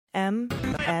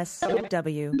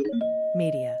MSW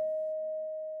Media.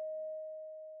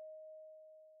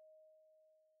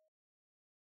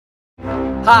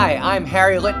 Hi, I'm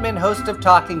Harry Littman, host of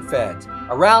Talking Feds,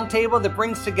 a roundtable that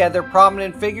brings together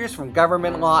prominent figures from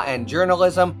government law and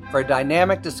journalism for a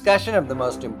dynamic discussion of the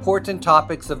most important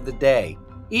topics of the day.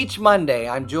 Each Monday,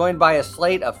 I'm joined by a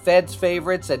slate of Feds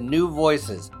favorites and new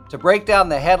voices to break down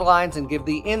the headlines and give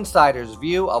the insider's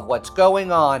view of what's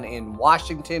going on in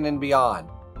Washington and beyond.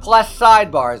 Plus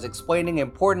sidebars explaining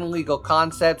important legal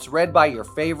concepts read by your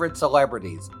favorite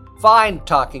celebrities. Find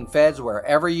Talking Feds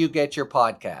wherever you get your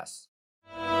podcasts.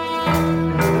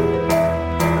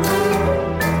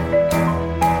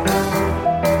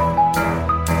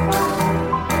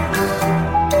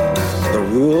 The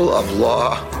rule of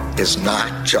law is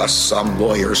not just some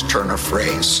lawyer's turn of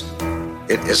phrase.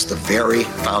 It is the very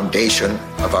foundation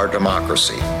of our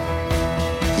democracy.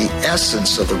 The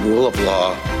essence of the rule of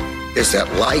law is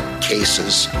that like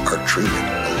cases are treated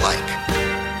alike.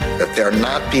 That there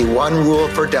not be one rule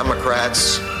for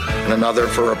Democrats and another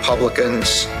for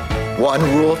Republicans, one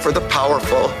rule for the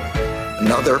powerful,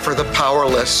 another for the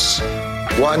powerless,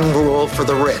 one rule for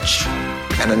the rich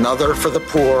and another for the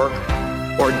poor,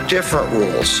 or different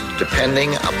rules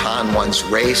depending upon one's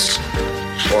race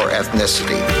or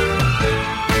ethnicity.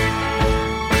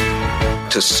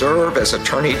 To serve as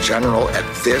Attorney General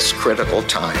at this critical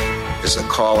time is a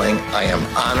calling I am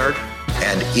honored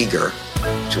and eager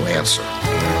to answer.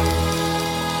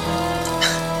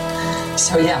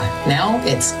 So now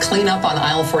it's cleanup on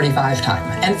aisle 45 time.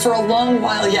 And for a long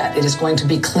while yet, it is going to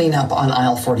be cleanup on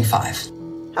aisle 45.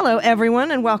 Hello, everyone,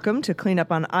 and welcome to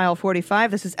Cleanup on Aisle 45.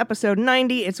 This is episode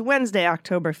 90. It's Wednesday,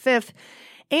 October 5th.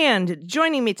 And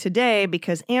joining me today,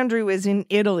 because Andrew is in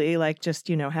Italy,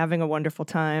 having a wonderful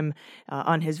time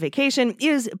on his vacation,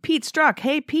 is Pete Strzok.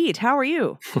 Hey, Pete, how are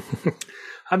you?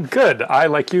 I'm good. I,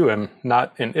 like you, am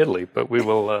not in Italy, but we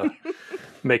will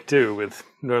make do with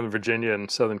Northern Virginia and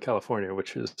Southern California,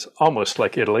 which is almost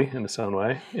like Italy in its own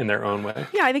way, in their own way.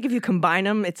 Yeah, I think if you combine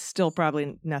them, it's still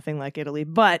probably nothing like Italy,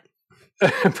 but...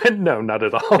 but no, not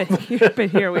at all. but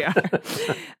here we are.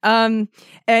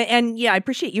 I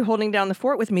appreciate you holding down the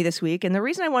fort with me this week. And the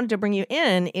reason I wanted to bring you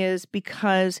in is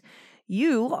because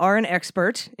you are an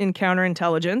expert in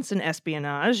counterintelligence and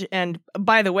espionage. And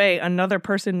by the way, another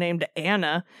person named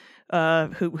Anna,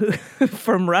 who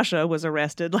from Russia was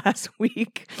arrested last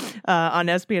week on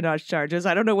espionage charges.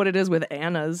 I don't know what it is with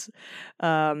Annas,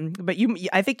 but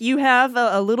I think you have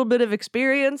a little bit of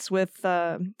experience with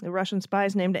Russian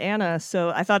spies named Anna.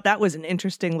 So I thought that was an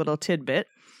interesting little tidbit.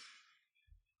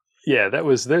 Yeah,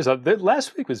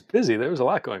 last week was busy. There was a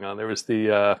lot going on. There was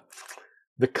the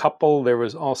couple. There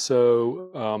was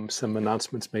also some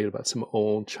announcements made about some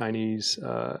old Chinese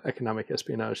economic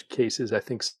espionage cases. I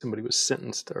think somebody was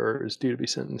sentenced or is due to be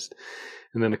sentenced.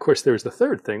 And then, of course, there was the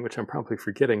third thing, which I'm probably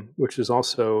forgetting, which is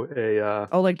also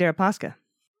Oleg Deripaska.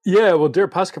 Yeah, well,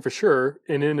 Deripaska for sure.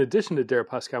 And in addition to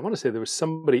Deripaska, I want to say there was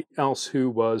somebody else who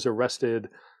was arrested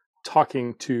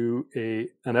talking to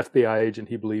an FBI agent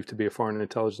he believed to be a foreign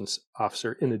intelligence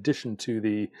officer, in addition to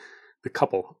the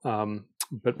couple.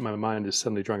 But my mind is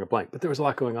suddenly drawing a blank. But there was a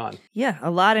lot going on. Yeah, a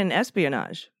lot in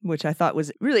espionage, which I thought was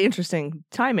really interesting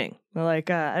timing. I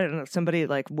don't know, somebody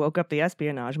woke up the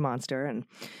espionage monster, and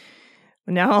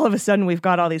now all of a sudden we've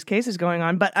got all these cases going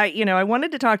on. But I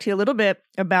wanted to talk to you a little bit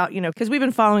about, because we've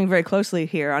been following very closely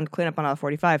here on Cleanup on Aisle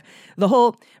 45, the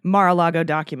whole Mar-a-Lago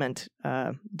document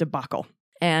debacle.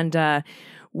 And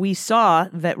we saw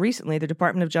that recently the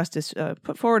Department of Justice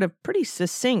put forward a pretty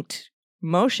succinct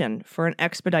motion for an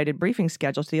expedited briefing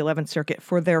schedule to the 11th Circuit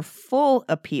for their full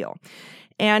appeal.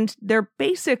 And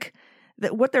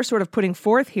what they're sort of putting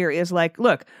forth here is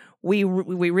look, we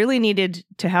really needed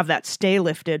to have that stay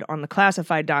lifted on the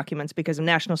classified documents because of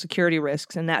national security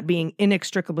risks and that being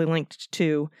inextricably linked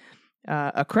to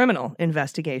a criminal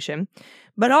investigation.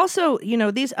 But also,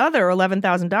 these other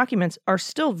 11,000 documents are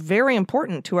still very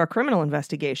important to our criminal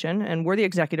investigation, and we're the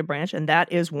executive branch, and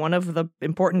that is one of the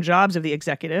important jobs of the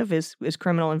executive is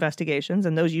criminal investigations,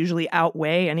 and those usually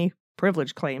outweigh any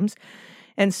privilege claims.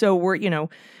 And so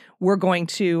we're going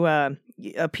to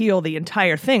appeal the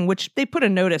entire thing, which they put a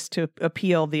notice to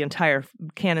appeal the entire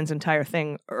Cannon's entire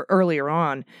thing earlier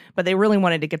on, but they really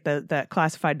wanted to get the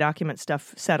classified document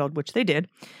stuff settled, which they did.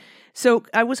 So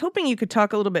I was hoping you could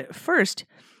talk a little bit first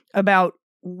about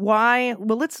why.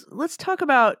 Well, let's talk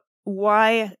about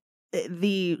why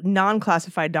the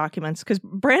non-classified documents, because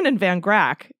Brandon Van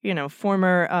Grack,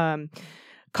 former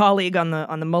colleague on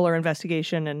the Mueller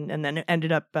investigation, and then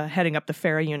ended up heading up the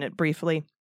FARA unit briefly,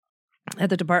 at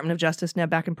the Department of Justice, now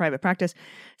back in private practice,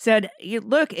 said,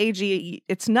 look, AG,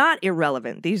 it's not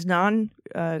irrelevant. These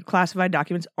non-classified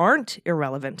documents aren't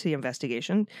irrelevant to the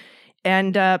investigation.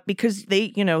 And because they,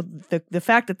 the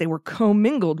fact that they were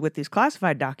commingled with these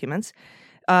classified documents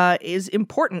is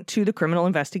important to the criminal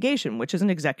investigation, which is an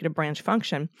executive branch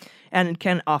function and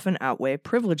can often outweigh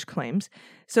privilege claims.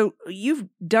 So you've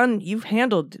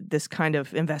handled this kind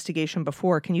of investigation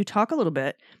before. Can you talk a little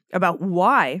bit about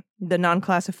why the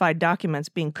non-classified documents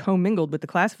being commingled with the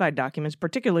classified documents,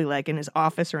 particularly like in his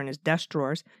office or in his desk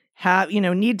drawers,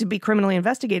 need to be criminally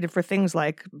investigated for things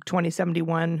like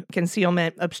 2071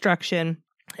 concealment, obstruction,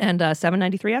 and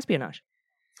 793 espionage?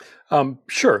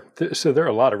 Sure. So there are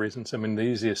a lot of reasons. I mean, the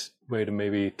easiest way to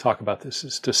maybe talk about this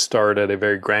is to start at a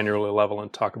very granular level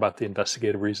and talk about the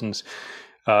investigative reasons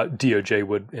DOJ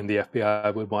would and the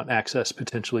FBI would want access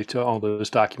potentially to all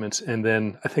those documents. And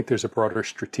then I think there's a broader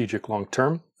strategic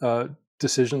long-term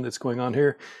decision that's going on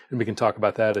here, and we can talk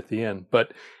about that at the end.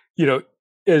 But,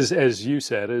 as you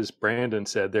said, as Brandon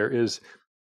said, there is,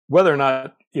 whether or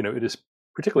not, it is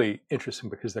particularly interesting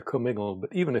because they're commingled,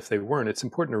 but even if they weren't, it's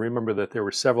important to remember that there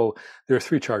are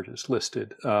 3 charges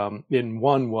listed. In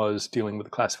one was dealing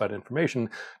with classified information,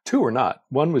 2 were not.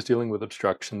 One was dealing with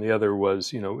obstruction, the other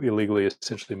was, illegally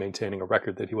essentially maintaining a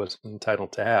record that he wasn't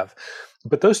entitled to have.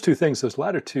 But those 2 things, those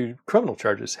latter 2 criminal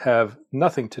charges, have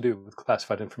nothing to do with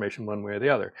classified information one way or the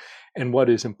other. And what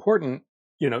is important,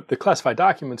 the classified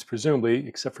documents, presumably,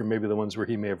 except for maybe the ones where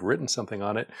he may have written something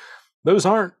on it, those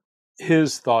aren't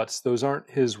his thoughts, those aren't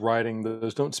his writing,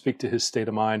 those don't speak to his state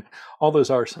of mind. All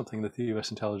those are something that the U.S.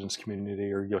 intelligence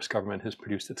community or U.S. government has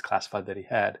produced that's classified that he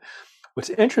had. What's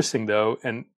interesting, though,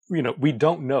 and we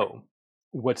don't know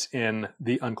what's in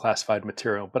the unclassified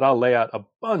material, but I'll lay out a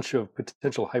bunch of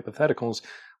potential hypotheticals,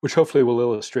 which hopefully will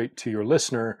illustrate to your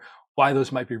listener why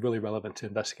those might be really relevant to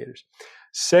investigators.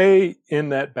 Say in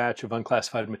that batch of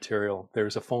unclassified material,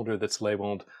 there's a folder that's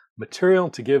labeled material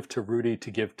to give to Rudy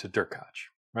to give to Derkach.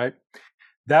 Right?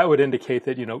 That would indicate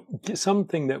that,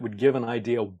 something that would give an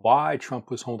idea why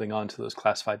Trump was holding on to those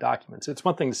classified documents. It's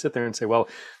one thing to sit there and say, well,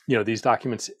 these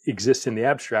documents exist in the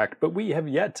abstract, but we have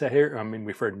yet to hear,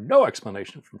 we've heard no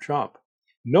explanation from Trump,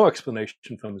 no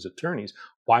explanation from his attorneys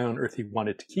why on earth he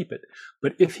wanted to keep it.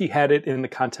 But if he had it in the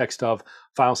context of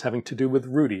files having to do with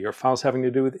Rudy, or files having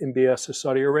to do with MBS or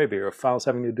Saudi Arabia, or files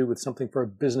having to do with something for a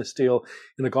business deal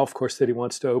in a golf course that he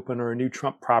wants to open, or a new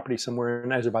Trump property somewhere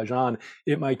in Azerbaijan,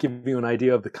 it might give you an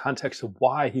idea of the context of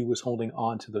why he was holding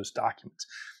on to those documents.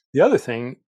 The other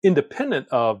thing, independent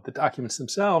of the documents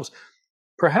themselves,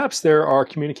 perhaps there are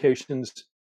communications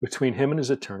between him and his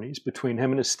attorneys, between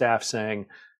him and his staff saying,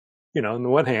 on the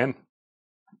one hand,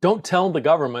 don't tell the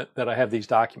government that I have these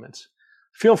documents.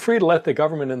 Feel free to let the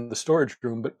government in the storage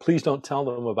room, but please don't tell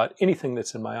them about anything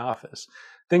that's in my office.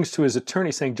 Things to his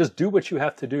attorney saying, just do what you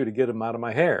have to do to get them out of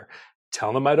my hair.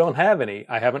 Tell them I don't have any.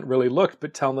 I haven't really looked,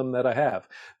 but tell them that I have.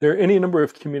 There are any number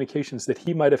of communications that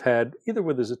he might have had either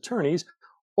with his attorneys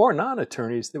or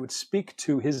non-attorneys that would speak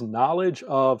to his knowledge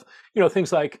of,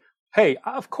 things like, hey,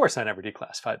 of course I never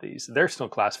declassified these. They're still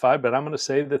classified, but I'm going to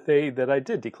say that I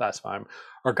did declassify them.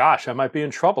 Or gosh, I might be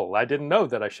in trouble. I didn't know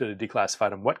that I should have declassified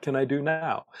them. What can I do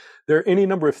now? There are any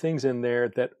number of things in there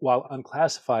that, while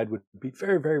unclassified, would be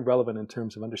very, very relevant in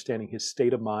terms of understanding his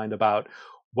state of mind about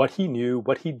what he knew,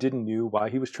 what he didn't know, why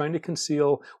he was trying to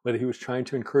conceal, whether he was trying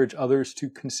to encourage others to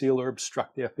conceal or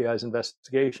obstruct the FBI's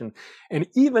investigation. And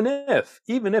even if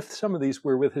some of these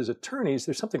were with his attorneys,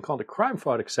 there's something called a crime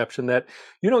fraud exception that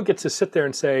you don't get to sit there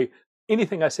and say,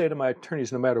 anything I say to my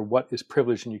attorneys, no matter what, is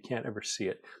privileged and you can't ever see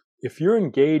it. If you're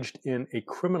engaged in a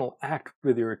criminal act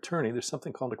with your attorney, there's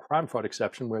something called a crime fraud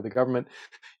exception where the government,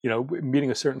 meeting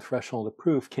a certain threshold of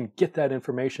proof, can get that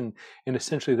information, and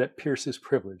essentially that pierces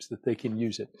privilege, that they can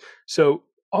use it. So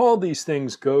all these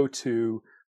things go to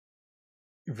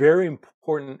very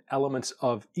important elements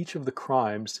of each of the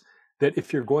crimes that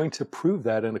if you're going to prove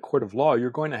that in a court of law,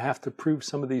 you're going to have to prove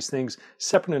some of these things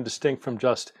separate and distinct from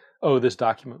just, oh, this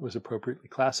document was appropriately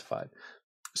classified.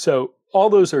 So all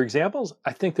those are examples.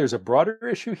 I think there's a broader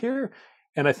issue here.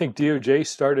 And I think DOJ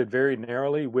started very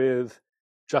narrowly with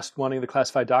just wanting the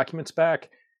classified documents back,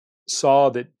 saw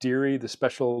that Deary, the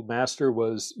special master,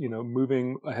 was,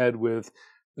 moving ahead with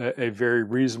a very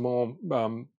reasonable,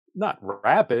 not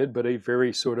rapid, but a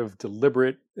very sort of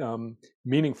deliberate,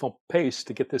 meaningful pace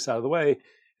to get this out of the way.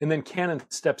 And then Cannon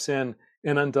steps in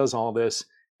and undoes all this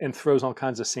and throws all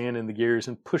kinds of sand in the gears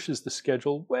and pushes the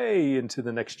schedule way into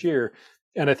the next year.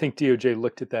 And I think DOJ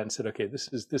looked at that and said, okay, this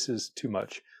is too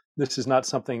much. This is not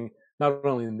something not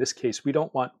only in this case, we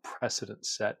don't want precedent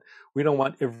set. We don't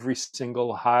want every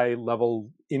single high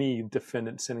level, any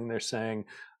defendant sitting there saying,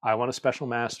 I want a special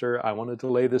master, I want to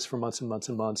delay this for months and months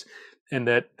and months. And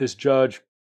that this judge,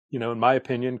 in my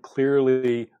opinion,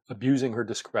 clearly abusing her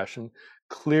discretion,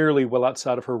 clearly well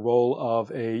outside of her role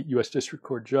of a U.S. District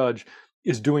Court judge,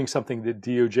 is doing something that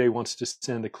DOJ wants to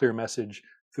send a clear message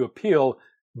through appeal.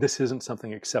 This isn't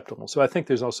something acceptable. So I think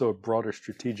there's also a broader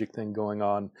strategic thing going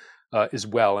on as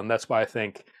well. And that's why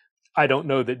I don't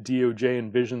know that DOJ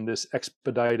envisioned this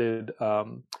expedited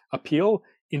appeal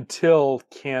until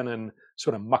Cannon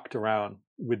sort of mucked around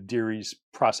with Deary's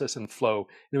process and flow.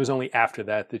 And it was only after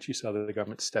that you saw the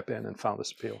government step in and found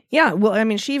this appeal. Yeah, well, I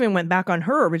mean, she even went back on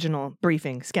her original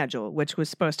briefing schedule, which was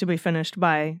supposed to be finished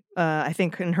by, I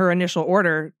think in her initial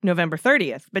order, November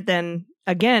 30th. But then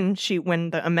again, when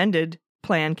the amended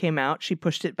plan came out, she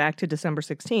pushed it back to December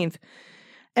 16th.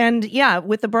 And yeah,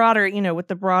 with the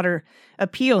broader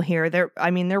appeal here, they're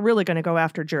really going to go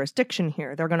after jurisdiction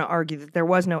here. They're going to argue that there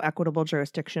was no equitable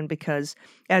jurisdiction because,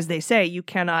 as they say, you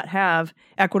cannot have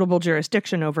equitable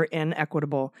jurisdiction over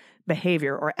inequitable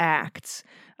behavior or acts.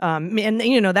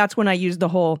 That's when I use the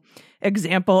whole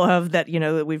example of that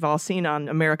we've all seen on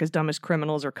America's Dumbest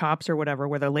Criminals or Cops or whatever,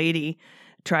 where the lady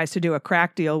tries to do a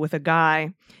crack deal with a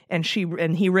guy and he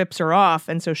rips her off.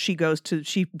 And so she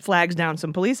flags down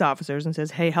some police officers and says,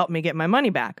 hey, help me get my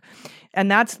money back. And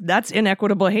that's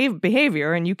inequitable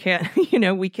behavior. And you can't,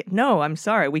 I'm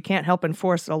sorry, we can't help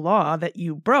enforce a law that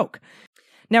you broke.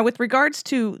 Now, with regards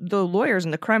to the lawyers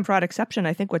and the crime fraud exception,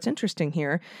 I think what's interesting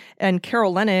here, and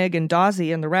Carol Leonnig and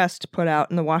Dawsey and the rest put out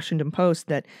in the Washington Post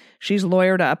that she's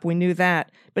lawyered up, we knew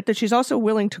that, but that she's also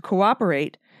willing to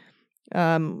cooperate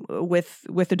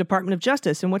with the Department of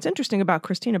Justice. And what's interesting about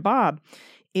Christina Bobb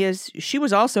is she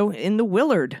was also in the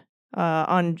Willard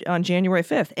on January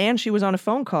 5th, and she was on a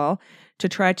phone call to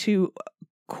try to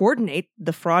coordinate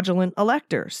the fraudulent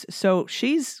electors. So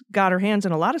she's got her hands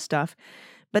in a lot of stuff.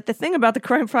 But the thing about the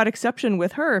crime fraud exception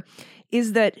with her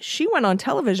is that she went on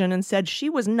television and said she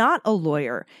was not a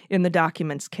lawyer in the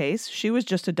documents case. She was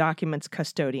just a documents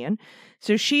custodian.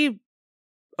 So she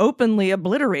openly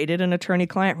obliterated an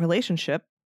attorney-client relationship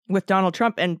with Donald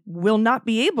Trump and will not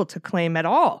be able to claim at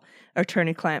all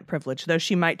attorney-client privilege, though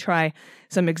she might try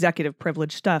some executive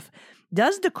privilege stuff.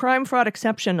 Does the crime fraud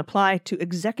exception apply to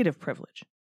executive privilege?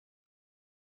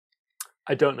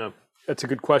 I don't know. That's a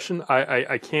good question.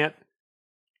 I can't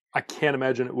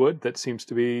imagine it would. That seems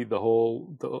to be the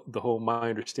whole my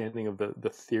understanding of the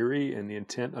theory and the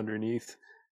intent underneath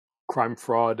crime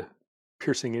fraud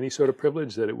piercing any sort of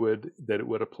privilege, that it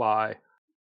would apply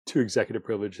to executive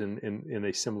privilege in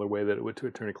a similar way that it would to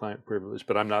attorney-client privilege.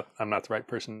 But I'm not the right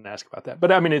person to ask about that.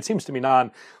 But I mean, it seems to me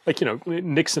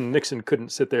Nixon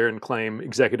couldn't sit there and claim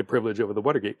executive privilege over the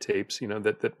Watergate tapes,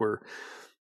 that were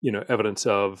evidence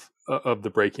of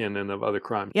the break-in and of other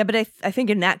crimes. Yeah, but I think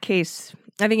in that case,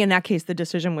 the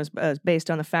decision was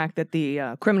based on the fact that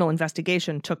the criminal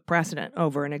investigation took precedent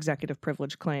over an executive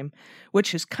privilege claim,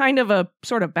 which is kind of a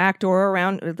sort of backdoor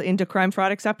around into crime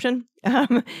fraud exception,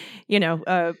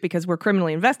 because we're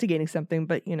criminally investigating something.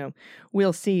 But,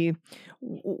 we'll see.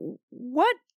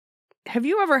 Have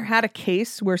you ever had a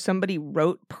case where somebody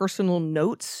wrote personal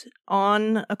notes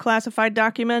on a classified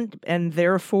document and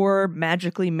therefore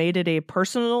magically made it a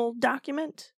personal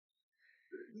document?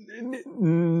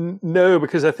 No,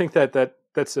 because I think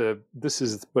this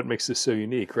is what makes this so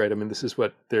unique, right? I mean, this is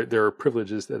what there are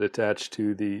privileges that attach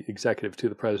to the executive, to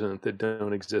the president, that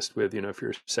don't exist with, if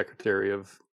you're secretary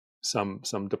of some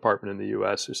department in the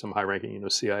U.S. or some high-ranking,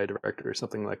 CIA director or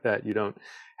something like that. You don't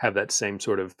have that same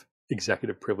sort of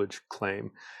executive privilege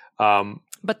claim.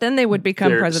 But then they would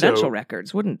become presidential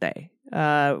records, wouldn't they?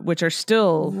 Which are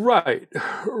still right.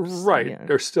 Yeah.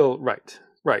 They're still right.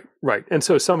 And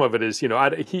so some of it is,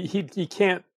 he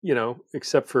can't,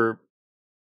 except for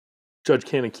Judge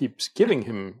Cannon keeps giving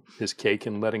him his cake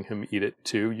and letting him eat it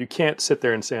too. You can't sit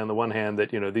there and say on the one hand that,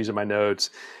 these are my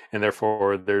notes and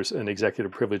therefore there's an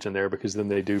executive privilege in there, because then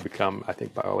they do become, I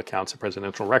think by all accounts, a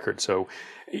presidential record. So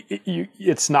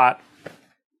it's not.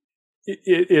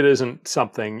 It isn't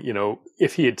something,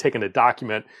 if he had taken a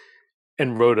document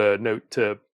and wrote a note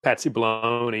to Patsy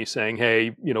Baloney saying,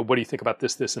 hey, what do you think about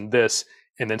this, this, and this,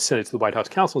 and then sent it to the White House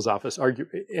counsel's office,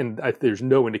 there's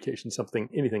no indication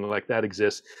anything like that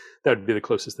exists. That would be the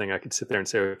closest thing I could sit there and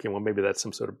say, okay, well, maybe that's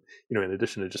some sort of, in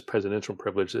addition to just presidential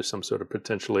privilege, there's some sort of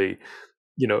potentially,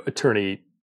 attorney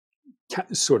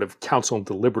sort of counsel and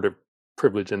deliberative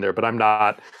privilege in there. But I'm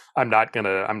not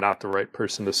the right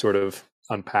person to sort of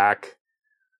unpack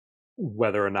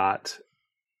whether or not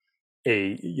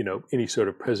any sort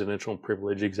of presidential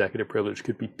privilege, executive privilege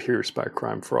could be pierced by a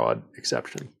crime fraud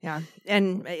exception. Yeah.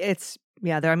 And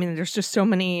there's just so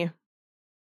many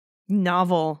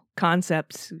novel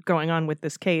concepts going on with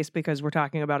this case because we're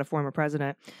talking about a former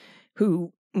president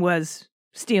who was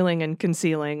stealing and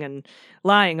concealing and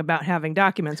lying about having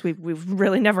documents. We've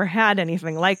really never had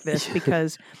anything like this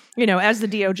because, as the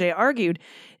DOJ argued,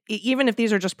 even if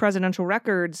these are just presidential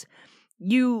records,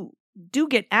 you do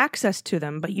get access to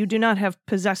them, but you do not have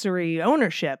possessory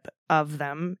ownership of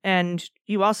them. And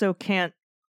you also can't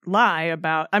lie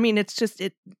about,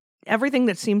 everything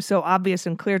that seems so obvious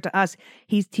and clear to us,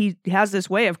 he has this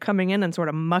way of coming in and sort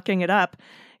of mucking it up,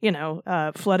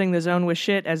 flooding the zone with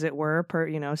shit, as it were,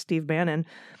 per, Steve Bannon,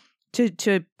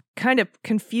 to kind of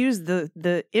confuse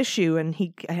the issue. And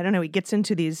he gets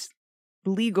into these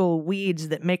legal weeds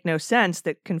that make no sense,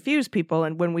 that confuse people,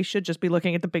 and when we should just be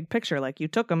looking at the big picture. Like, you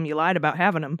took them, you lied about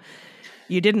having them.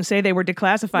 You didn't say they were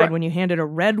declassified right when you handed a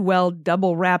Redwell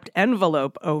double-wrapped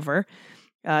envelope over.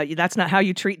 That's not how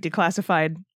you treat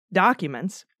declassified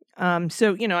documents.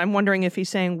 So, I'm wondering if he's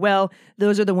saying, well,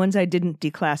 those are the ones I didn't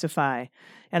declassify,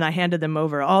 and I handed them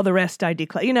over. All the rest I I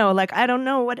don't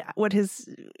know what his,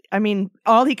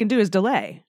 all he can do is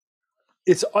delay.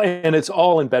 It's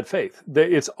all in bad faith.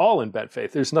 It's all in bad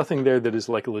faith. There's nothing there that is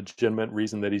like a legitimate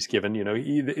reason that he's given.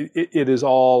 It is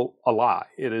all a lie.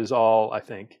 It is all, I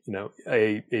think,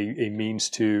 a means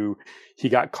to, he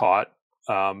got caught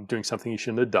doing something he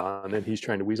shouldn't have done, and he's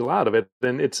trying to weasel out of it.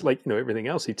 And it's like, everything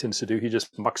else he tends to do, he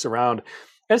just mucks around.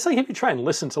 And it's like if you try and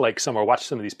listen to or watch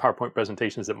some of these PowerPoint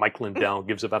presentations that Mike Lindell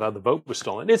gives about how the vote was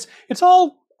stolen. It's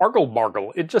all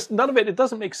argle-bargle. None of it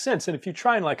doesn't make sense. And if you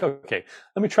try and okay,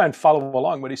 let me try and follow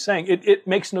along what he's saying, it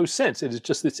makes no sense. It is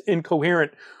just this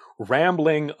incoherent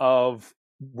rambling of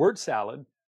word salad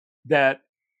that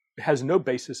has no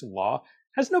basis in law,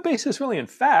 has no basis really in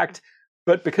fact,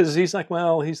 but because he's like,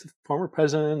 well, he's the former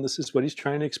president, this is what he's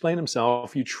trying to explain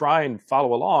himself, you try and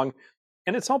follow along,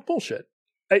 and it's all bullshit.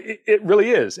 It really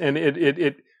is. And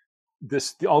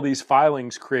all these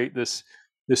filings create this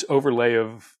overlay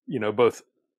of, both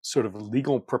sort of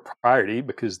legal propriety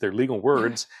because they're legal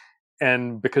words,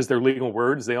 and because they're legal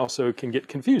words, they also can get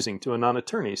confusing to a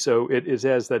non-attorney. So it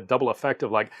has that double effect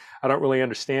of I don't really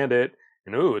understand it,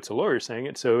 and it's a lawyer saying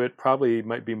it, so it probably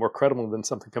might be more credible than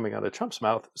something coming out of Trump's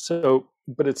mouth. So,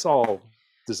 but it's all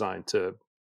designed to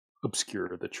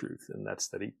obscure the truth, and that's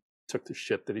that he took the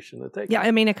shit that he shouldn't have taken. Yeah,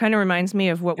 it kind of reminds me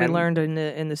of what we learned in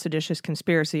the seditious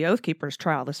conspiracy Oath Keepers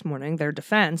trial this morning. Their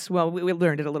defense, well, we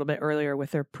learned it a little bit earlier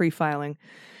with their pretrial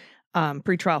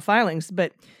filings,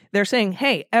 but they're saying,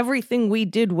 hey, everything we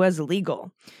did was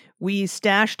legal. We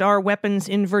stashed our weapons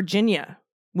in Virginia.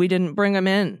 We didn't bring them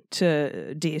in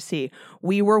to D.C.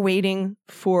 We were waiting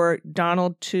for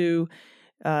Donald to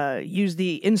use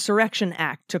the Insurrection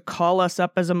Act to call us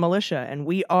up as a militia, and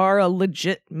we are a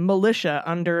legit militia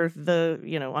under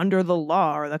the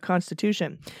law or the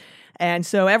Constitution. And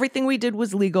so everything we did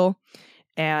was legal,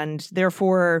 and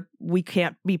therefore we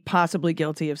can't be possibly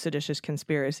guilty of seditious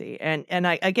conspiracy. And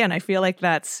I feel like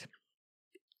that's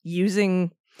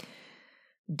using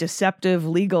deceptive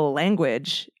legal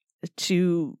language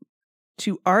to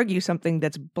argue something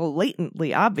that's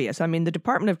blatantly obvious. The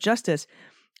Department of Justice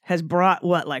has brought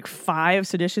 5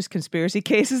 seditious conspiracy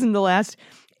cases in the last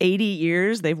 80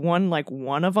 years. They've won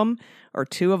one of them or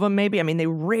 2 of them maybe. They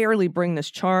rarely bring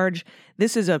this charge.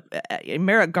 This is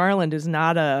Merrick Garland is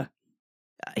not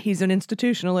he's an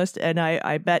institutionalist, and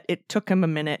I bet it took him a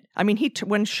minute.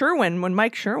 When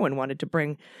Mike Sherwin wanted to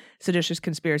bring seditious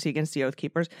conspiracy against the Oath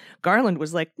Keepers, Garland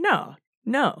was like,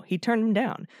 no, he turned him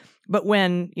down. But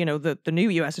when, the new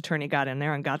U.S. attorney got in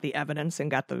there and got the evidence and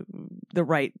got the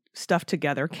right stuff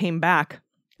together, came back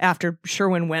after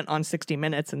Sherwin went on 60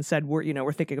 Minutes and said,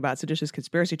 we're thinking about seditious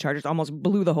conspiracy charges, almost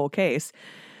blew the whole case.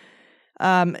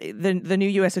 The new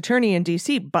U.S. attorney in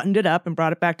D.C. buttoned it up and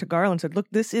brought it back to Garland and said, look,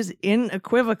 this is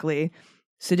unequivocally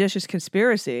seditious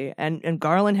conspiracy. And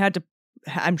Garland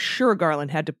I'm sure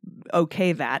Garland had to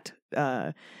okay that.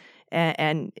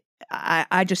 And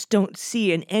I just don't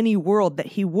see in any world that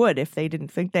he would if they didn't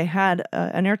think they had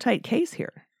an airtight case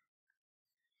here.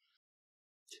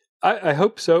 I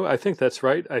hope so. I think that's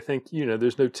right. I think,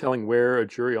 there's no telling where a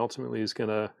jury ultimately is going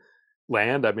to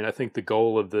land. I think the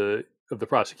goal of the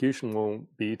prosecution will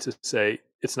be to say,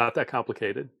 it's not that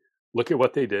complicated. Look at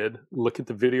what they did. Look at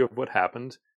the video of what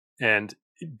happened, and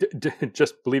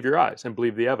just believe your eyes and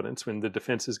believe the evidence, when the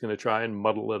defense is going to try and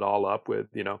muddle it all up with,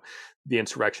 the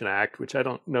Insurrection Act, which I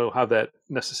don't know how that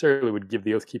necessarily would give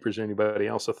the Oath Keepers or anybody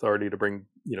else authority to bring,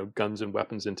 guns and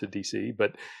weapons into DC.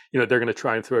 But, they're going to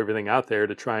try and throw everything out there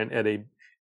to try and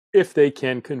if they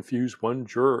can confuse one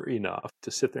juror enough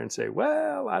to sit there and say,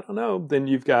 well, I don't know, then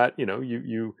you've got,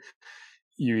 you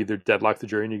either deadlock the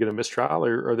jury and you get a mistrial,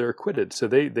 or they're acquitted. So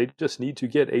they just need to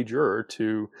get a juror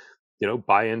to,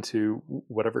 buy into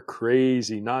whatever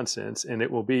crazy nonsense. And it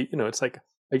will be, it's like,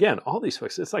 again, all these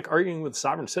folks, it's like arguing with a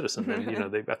sovereign citizen.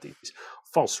 And, they've got these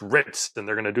false writs, and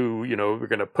they're going to do, we're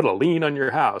going to put a lien on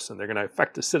your house, and they're going to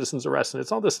effect a citizen's arrest. And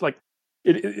it's all this, like,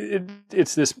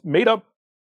 it's this made up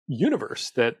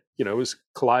universe that,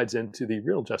 collides into the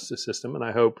real justice system. And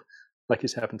I hope, like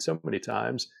has happened so many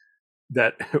times,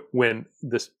 that when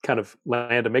this kind of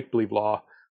land of make-believe law,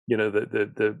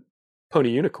 the pony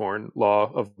unicorn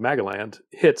law of Magaland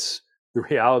hits the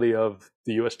reality of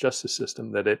the U.S. justice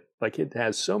system, that it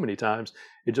has so many times,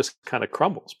 it just kind of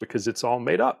crumbles because it's all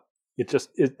made up.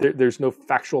 There's no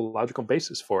factual, logical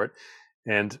basis for it.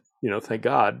 And, thank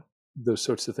God those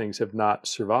sorts of things have not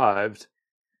survived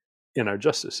in our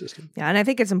justice system. Yeah, and I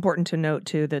think it's important to note,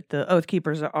 too, that the Oath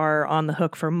Keepers are on the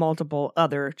hook for multiple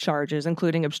other charges,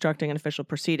 including obstructing an official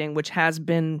proceeding, which has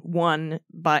been won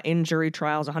in jury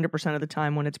trials 100% of the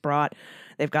time when it's brought.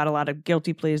 They've got a lot of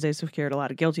guilty pleas. They've secured a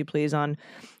lot of guilty pleas on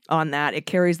that. It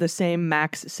carries the same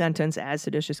max sentence as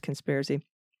seditious conspiracy.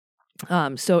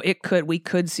 So we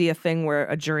could see a thing where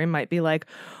a jury might be like,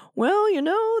 well,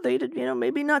 they did,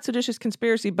 maybe not seditious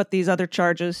conspiracy, but these other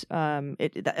charges,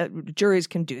 juries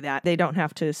can do that. They don't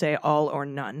have to say all or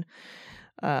none.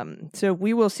 So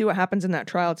we will see what happens in that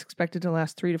trial. It's expected to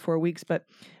last 3 to 4 weeks. But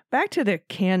back to the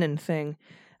Cannon thing,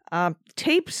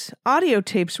 audio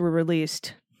tapes were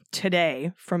released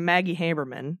today from Maggie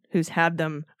Haberman, who's had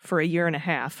them for a year and a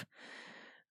half,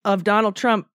 of Donald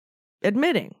Trump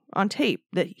admitting on tape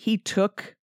that he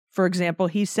took, for example,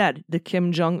 he said, the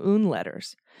Kim Jong-un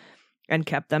letters and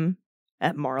kept them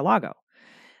at Mar-a-Lago.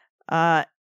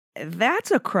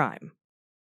 That's a crime.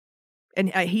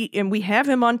 And we have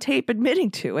him on tape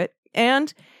admitting to it.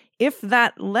 And if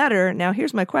that letter, now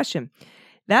here's my question,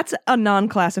 that's a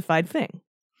non-classified thing.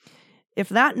 If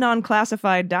that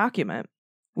non-classified document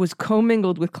was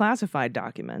commingled with classified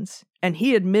documents, and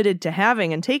he admitted to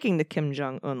having and taking the Kim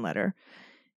Jong-un letter,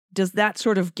 does that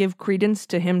sort of give credence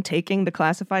to him taking the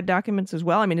classified documents as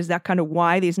well? I mean, is that kind of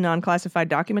why these non-classified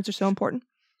documents are so important?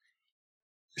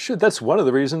 Sure, that's one of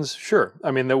the reasons. Sure.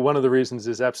 I mean, one of the reasons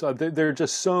is absolutely, there are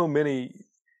just so many,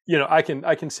 I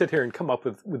can sit here and come up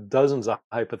with dozens of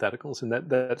hypotheticals, and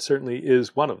that certainly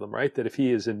is one of them, right? That if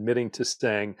he is admitting to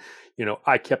saying,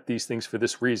 I kept these things for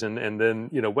this reason, and then,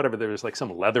 whatever, there was like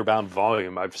some leather-bound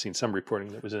volume, I've seen some reporting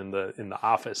that was in the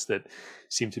office that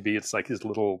seemed to be, it's like his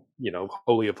little,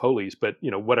 holy of holies, but,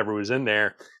 whatever was in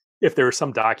there, if there were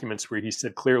some documents where he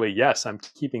said clearly, yes, I'm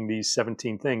keeping these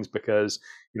 17 things because,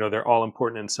 they're all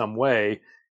important in some way,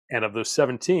 and of those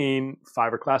 17,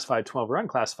 5 are classified, 12 are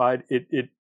unclassified,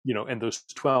 and those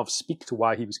 12 speak to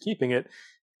why he was keeping it,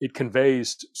 it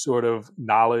conveys sort of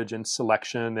knowledge and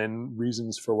selection and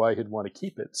reasons for why he'd want to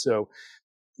keep it. So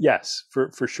yes,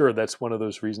 for sure, that's one of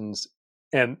those reasons.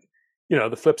 And,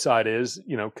 the flip side is,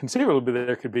 conceivably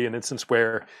there could be an instance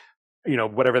where,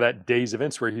 whatever that day's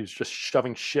events where he was just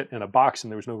shoving shit in a box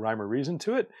and there was no rhyme or reason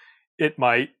to it, it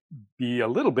might be a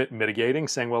little bit mitigating,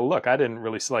 saying, well, look, I didn't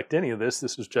really select any of this.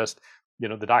 This was just,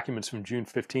 the documents from June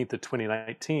 15th of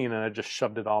 2019, and I just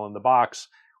shoved it all in the box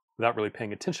without really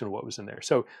paying attention to what was in there.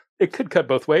 So it could cut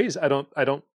both ways. I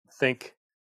think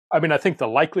the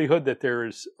likelihood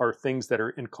that are things that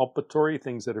are inculpatory,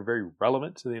 things that are very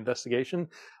relevant to the investigation,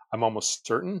 I'm almost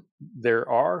certain there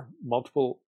are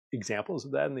multiple examples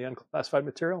of that in the unclassified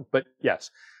material. But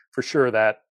yes, for sure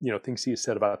that, things he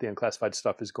said about the unclassified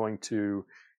stuff is going to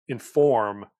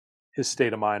inform his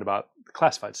state of mind about the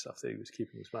classified stuff that he was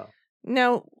keeping as well.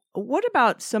 Now, what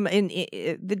about some in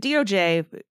the DOJ,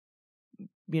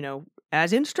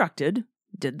 as instructed,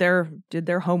 did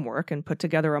their homework and put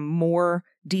together a more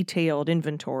detailed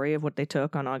inventory of what they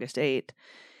took on August 8th.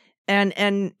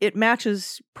 And it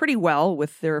matches pretty well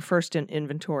with their first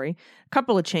inventory. A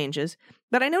couple of changes.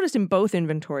 But I noticed in both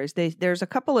inventories, there's a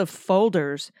couple of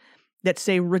folders that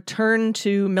say return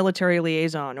to military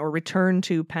liaison or return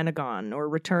to Pentagon or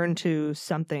return to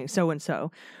something,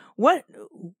 so-and-so.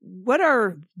 What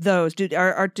are those?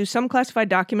 Do some classified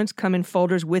documents come in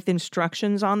folders with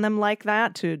instructions on them like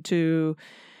that to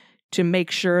make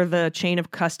sure the chain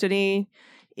of custody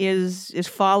is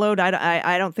followed?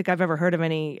 I don't think I've ever heard of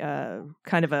any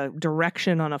kind of a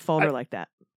direction on a folder like that.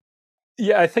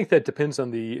 Yeah, I think that depends on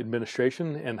the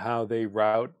administration and how they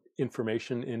route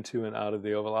information into and out of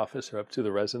the Oval Office or up to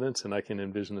the residents. And I can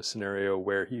envision a scenario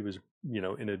where he was,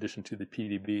 in addition to the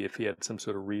PDB, if he had some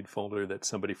sort of read folder that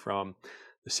somebody from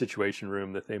the Situation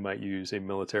Room that they might use a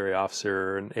military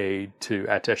officer or an aide to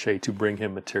attaché to bring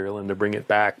him material and to bring it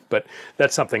back. But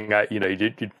that's something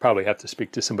you'd probably have to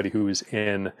speak to somebody who is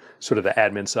in sort of the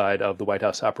admin side of the White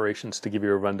House operations to give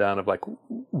you a rundown of like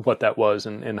what that was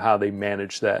and how they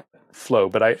managed that flow.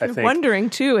 But I think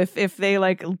wondering too if they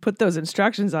like put those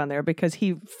instructions on there because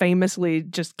he famously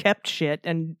just kept shit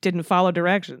and didn't follow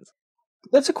directions.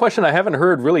 That's a question I haven't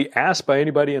heard really asked by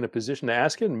anybody in a position to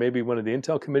ask it, and maybe one of the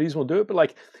intel committees will do it. But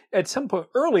like at some point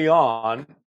early on,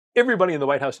 everybody in the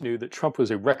White House knew that Trump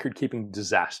was a record-keeping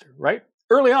disaster, right?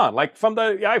 Early on, like from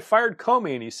I fired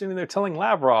Comey, and he's sitting there telling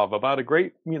Lavrov about a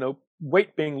great,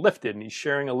 weight being lifted, and he's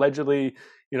sharing allegedly,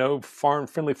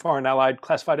 friendly foreign allied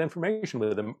classified information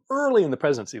with him early in the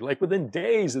presidency. Like within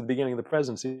days of the beginning of the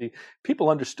presidency, people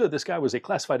understood this guy was a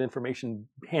classified information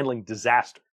handling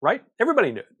disaster, right?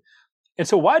 Everybody knew it. And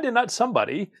so why did not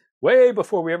somebody, way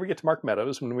before we ever get to Mark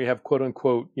Meadows, when we have quote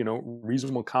unquote,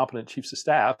 reasonable, competent chiefs of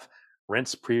staff,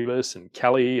 Reince Priebus and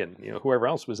Kelly and whoever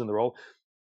else was in the role,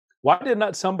 why did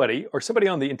not somebody or somebody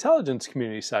on the intelligence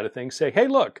community side of things say, hey,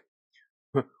 look,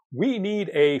 we need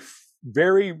a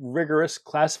very rigorous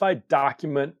classified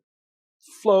document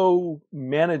flow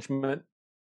management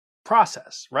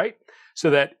process, right? So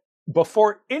that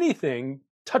before anything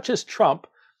touches Trump,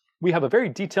 we have a very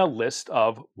detailed list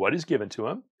of what is given to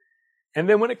him. And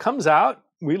then when it comes out,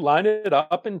 we line it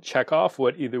up and check off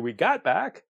what either we got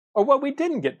back or what we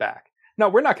didn't get back. Now,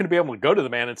 we're not going to be able to go to the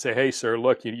man and say, hey, sir,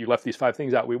 look, you left these 5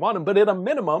 things out. We want them. But at a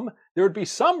minimum, there would be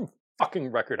some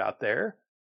fucking record out there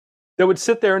that would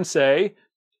sit there and say,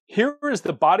 here is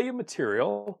the body of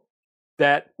material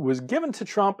that was given to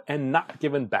Trump and not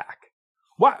given back.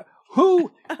 Why?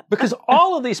 Who? Because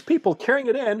all of these people carrying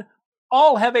it in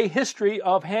all have a history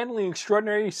of handling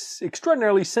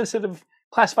extraordinarily sensitive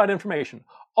classified information.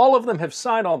 All of them have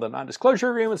signed all the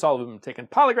non-disclosure agreements. All of them have taken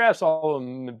polygraphs. All of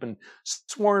them have been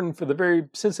sworn for the very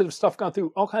sensitive stuff, gone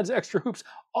through all kinds of extra hoops.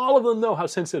 All of them know how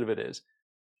sensitive it is.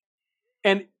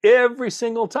 And every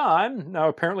single time, now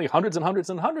apparently hundreds and hundreds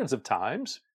and hundreds of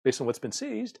times, based on what's been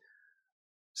seized,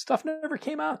 stuff never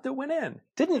came out that went in.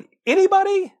 Didn't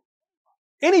anybody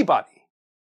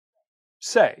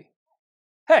say,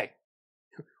 hey,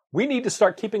 we need to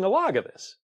start keeping a log of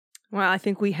this? Well, I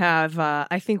think we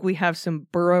have some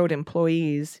burrowed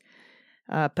employees.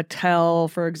 Patel,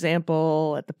 for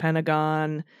example, at the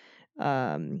Pentagon.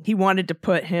 He wanted to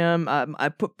put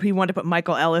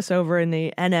Michael Ellis over in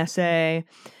the NSA.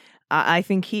 I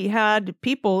think he had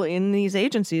people in these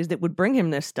agencies that would bring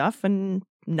him this stuff and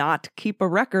not keep a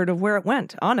record of where it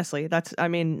went. Honestly,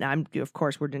 of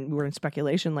course we're in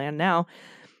speculation land now.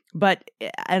 But,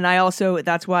 and I also,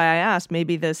 that's why I asked,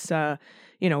 maybe this,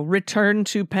 return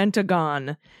to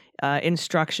Pentagon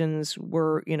instructions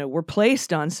were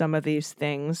placed on some of these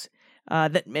things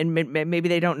that, and maybe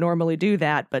they don't normally do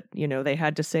that, but, they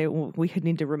had to say, well, we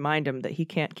need to remind him that he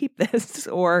can't keep this,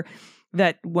 or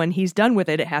that when he's done with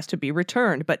it, it has to be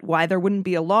returned. But why there wouldn't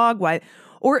be a log,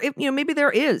 maybe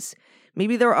there is.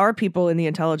 Maybe there are people in the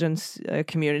intelligence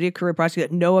community, career prosecutors,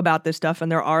 that know about this stuff, and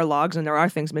there are logs and there are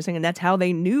things missing, and that's how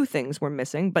they knew things were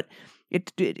missing. But they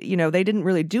didn't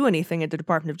really do anything at the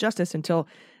Department of Justice until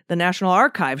the National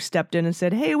Archives stepped in and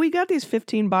said, hey, we got these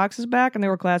 15 boxes back, and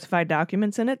there were classified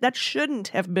documents in it. That shouldn't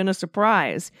have been a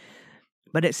surprise,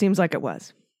 but it seems like it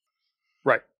was.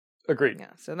 Right. Agreed.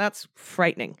 Yeah. So that's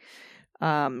frightening.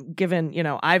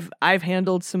 Given, I've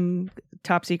handled some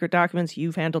top secret documents,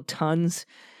 you've handled tons.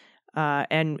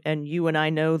 And you and I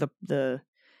know the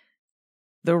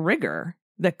rigor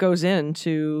that goes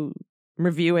into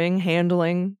reviewing,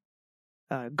 handling,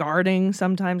 guarding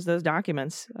sometimes those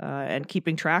documents, and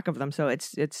keeping track of them. So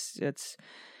it's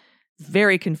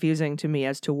very confusing to me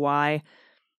as to why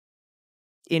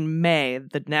in May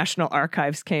the National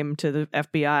Archives came to the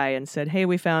FBI and said, "Hey,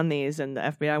 we found these," and the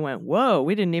FBI went, "Whoa,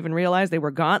 we didn't even realize they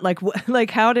were gone."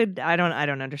 Like how did I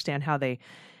don't understand how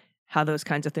those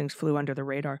kinds of things flew under the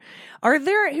radar. I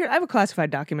have a classified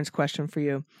documents question for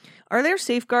you. Are there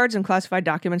safeguards in classified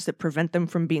documents that prevent them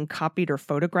from being copied or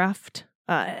photographed?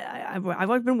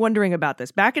 I've been wondering about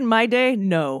this. Back in my day,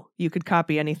 no, you could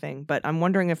copy anything. But I'm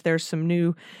wondering if there's some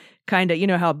new kind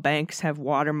of, how banks have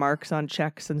watermarks on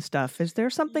checks and stuff. Is there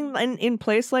something in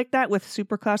place like that with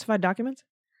super classified documents?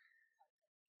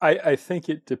 I think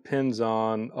it depends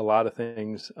on a lot of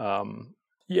things.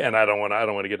 Yeah, and I don't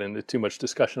want to get into too much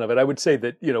discussion of it. I would say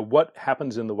that, what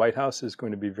happens in the White House is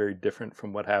going to be very different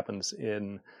from what happens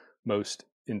in most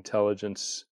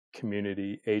intelligence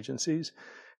community agencies.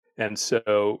 And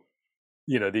so,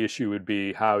 the issue would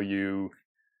be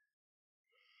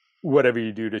whatever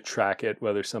you do to track it,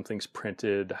 whether something's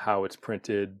printed, how it's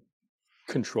printed,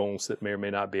 controls that may or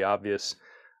may not be obvious.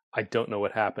 I don't know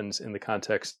what happens in the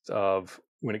context of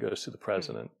when it goes to the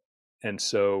president. And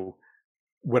so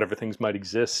whatever things might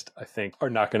exist, I think, are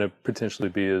not going to potentially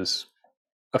be as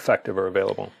effective or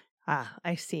available. Ah,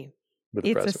 I see. With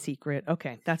the It's president. a secret.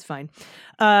 Okay, that's fine.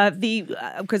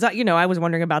 Because I was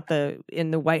wondering about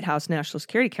in the White House National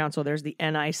Security Council, there's the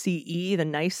NICE, the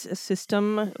NICE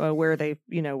system, where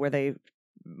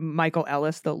Michael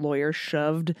Ellis, the lawyer,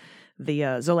 shoved the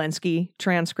Zelensky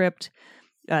transcript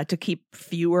to keep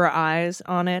fewer eyes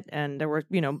on it, and there were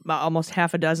almost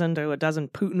half a dozen to a dozen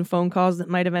Putin phone calls that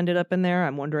might have ended up in there.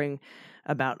 I'm wondering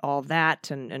about all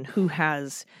that and who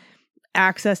has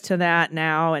access to that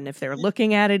now, and if they're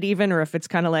looking at it even, or if it's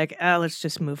kind of like, let's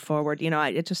just move forward.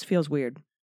 It just feels weird.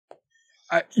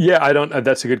 I don't.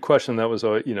 That's a good question. That was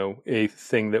a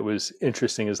thing that was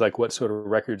interesting. Is like what sort of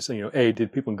records?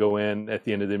 Did people go in at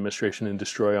the end of the administration and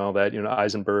destroy all that?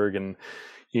 Eisenberg and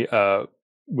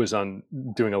was on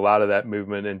doing a lot of that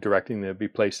movement and directing them to be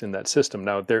placed in that system.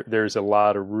 Now there's a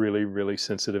lot of really, really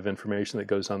sensitive information that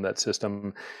goes on that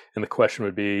system, and the question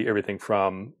would be everything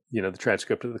from the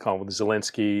transcript of the call with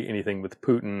Zelensky, anything with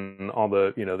Putin, all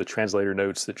the the translator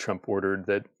notes that Trump ordered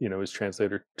that his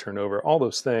translator turned over, all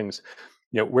those things.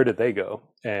 Where did they go,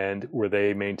 and were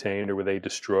they maintained or were they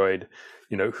destroyed?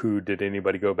 Who did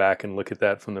anybody go back and look at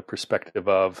that from the perspective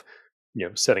of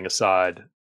setting aside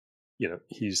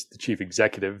he's the chief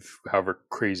executive, however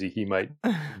crazy he might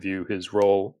view his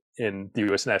role in the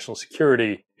U.S. national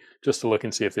security, just to look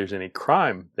and see if there's any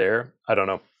crime there. I don't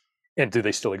know. And do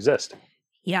they still exist?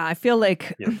 Yeah, I feel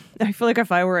like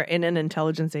if I were in an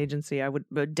intelligence agency, I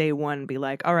would day one be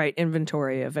like, all right,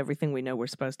 inventory of everything we know we're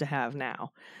supposed to have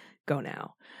now. Go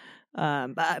now.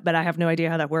 But I have no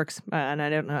idea how that works, and I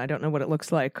don't know what it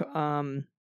looks like.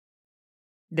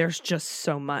 There's just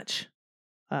so much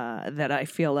that I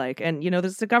feel like, and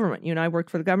this is the government. I worked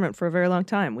for the government for a very long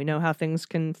time. We know how things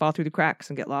can fall through the cracks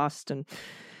and get lost, and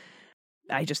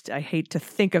I hate to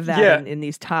think of that in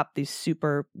these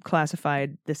super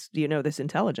classified this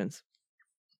intelligence.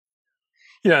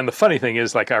 And the funny thing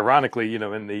is, like, ironically,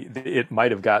 it might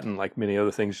have gotten, like many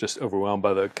other things, just overwhelmed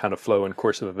by the kind of flow and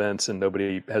course of events, and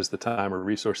nobody has the time or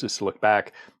resources to look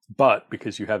back. But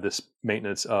because you have this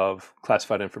maintenance of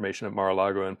classified information at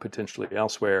Mar-a-Lago and potentially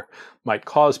elsewhere, might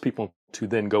cause people to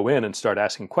then go in and start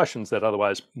asking questions that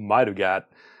otherwise might have got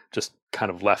just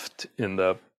kind of left in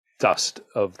the dust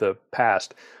of the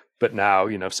past. But now,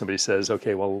 if somebody says,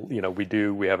 okay, well,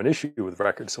 we have an issue with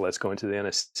records, so let's go into the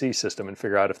NSC system and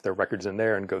figure out if there are records in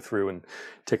there and go through and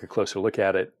take a closer look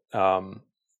at it.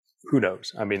 Who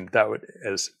knows? I mean,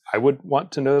 I would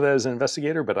want to know that as an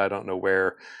investigator, but I don't know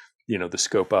where, the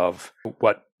scope of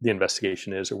what the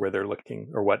investigation is or where they're looking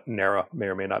or what NARA may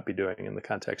or may not be doing in the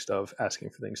context of asking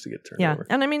for things to get turned over.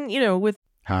 And I mean, with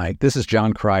Hi, this is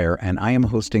John Cryer, and I am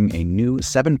hosting a new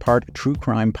 7-part true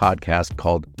crime podcast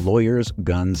called Lawyers,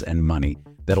 Guns, and Money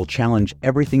that'll challenge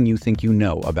everything you think you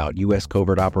know about U.S.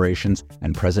 covert operations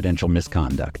and presidential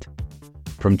misconduct.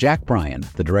 From Jack Bryan,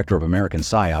 the director of American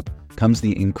PSYOP, comes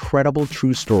the incredible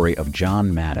true story of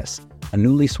John Mattis, a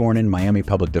newly sworn-in Miami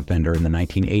public defender in the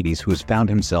 1980s who has found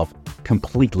himself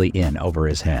completely in over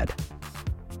his head.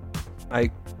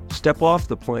 I step off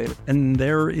the plane, and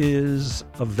there is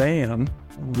a van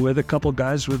with a couple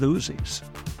guys with Uzis.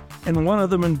 And one of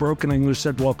them in broken English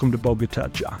said, "Welcome to Bogota,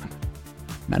 John."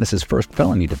 Mattis's first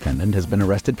felony defendant has been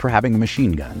arrested for having a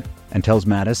machine gun and tells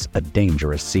Mattis a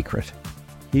dangerous secret.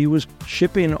 He was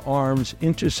shipping arms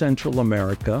into Central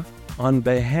America on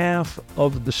behalf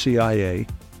of the CIA.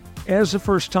 As a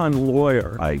first-time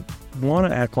lawyer, I want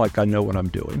to act like I know what I'm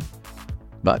doing.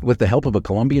 But with the help of a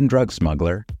Colombian drug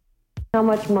smuggler, how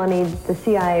much money the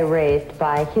CIA raised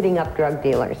by hitting up drug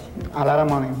dealers? A lot of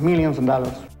money, millions of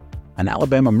dollars. An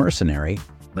Alabama mercenary,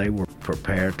 they were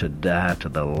prepared to die to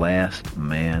the last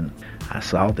man. I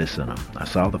saw this in them. I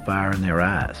saw the fire in their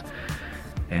eyes.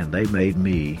 And they made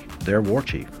me their war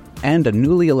chief. And a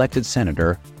newly elected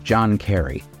senator, John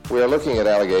Kerry. We are looking at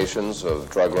allegations of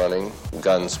drug running,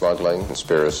 gun smuggling,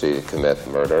 conspiracy to commit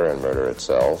murder and murder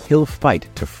itself. He'll fight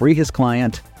to free his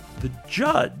client. The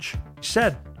judge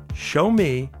said, "Show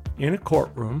me in a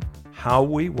courtroom how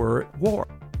we were at war."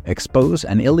 Expose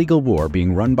an illegal war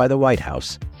being run by the White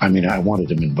House. I mean, I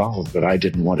wanted him involved, but I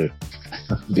didn't want to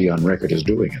be on record as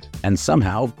doing it. And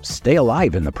somehow stay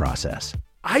alive in the process.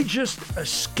 I just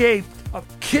escaped a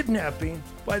kidnapping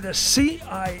by the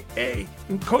CIA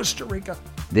in Costa Rica.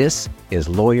 This is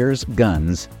Lawyers,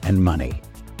 Guns, and Money.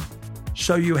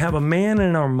 So you have a man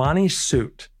in an Armani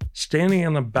suit standing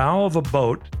on the bow of a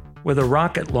boat with a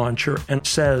rocket launcher and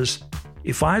says,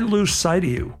 "If I lose sight of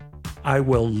you, I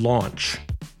will launch.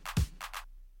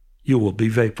 You will be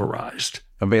vaporized."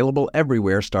 Available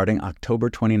everywhere starting October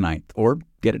 29th, or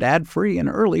get it ad-free and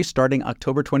early starting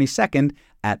October 22nd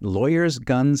at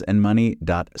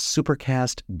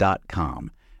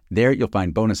lawyersgunsandmoney.supercast.com. There you'll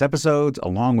find bonus episodes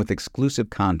along with exclusive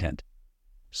content.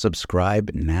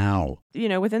 Subscribe now.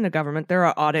 Within the government, there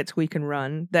are audits we can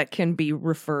run that can be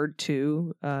referred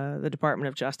to the Department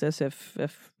of Justice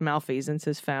if malfeasance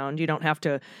is found. You don't have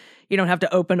to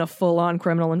open a full-on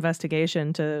criminal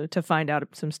investigation to find out if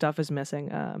some stuff is missing.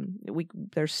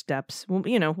 There's steps.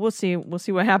 We'll see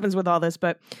what happens with all this.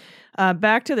 But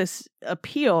back to this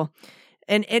appeal,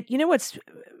 and what's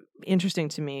interesting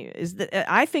to me is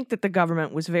that I think that the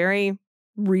government was very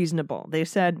reasonable. They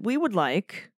said we would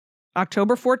like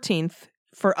October 14th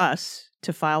for us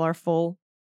to file our full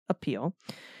appeal.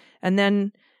 And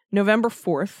then November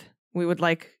 4th, we would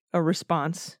like a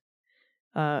response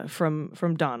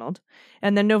from Donald.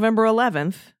 And then November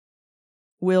 11th,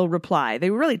 we'll reply. They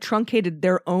really truncated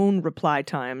their own reply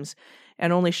times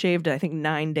and only shaved, I think,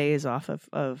 9 days off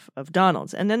of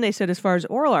Donald's. And then they said, as far as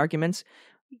oral arguments,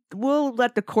 we'll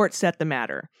let the court set the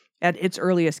matter at its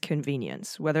earliest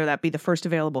convenience, whether that be the first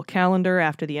available calendar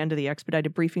after the end of the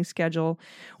expedited briefing schedule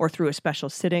or through a special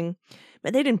sitting.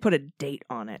 But they didn't put a date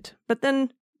on it. But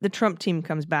then the Trump team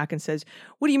comes back and says,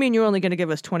 what do you mean you're only going to give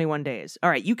us 21 days?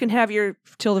 All right, you can have your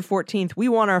till the 14th. We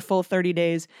want our full 30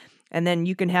 days, and then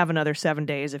you can have another 7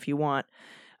 days if you want.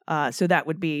 So that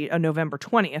would be a November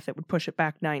 20th. It would push it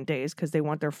back 9 days because they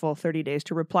want their full 30 days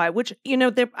to reply, which,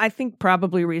 I think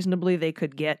probably reasonably they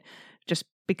could get just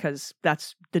because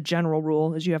that's the general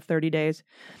rule is you have 30 days.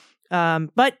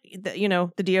 But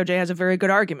the DOJ has a very good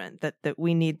argument that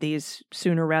we need these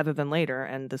sooner rather than later.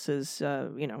 And this is,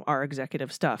 our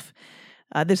executive stuff.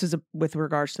 This is with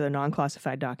regards to the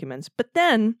non-classified documents. But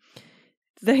then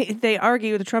they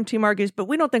argue, the Trump team argues, but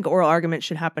we don't think oral argument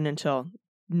should happen until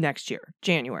next year,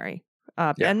 January.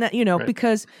 And that, right.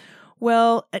 Because,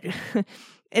 well,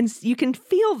 and you can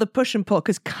feel the push and pull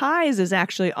because Kais is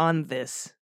actually on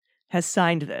this. Has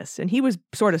signed this, and he was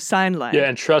sort of sidelined. Yeah,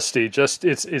 and Trusty,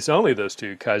 it's only those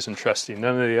two, Kais and Trusty.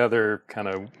 None of the other kind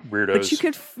of weirdos. But you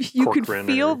could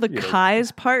feel the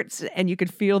Kais parts, and you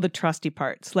could feel the Trusty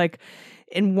parts. Like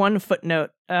in one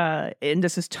footnote, and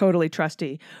this is totally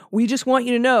Trusty. We just want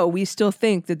you to know we still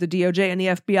think that the DOJ and the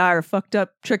FBI are fucked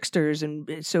up tricksters,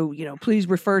 and so please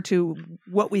refer to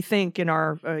what we think in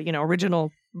our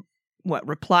original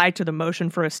reply to the motion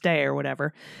for a stay or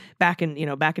whatever back in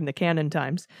the canon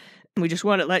times. We just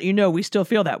want to let you know we still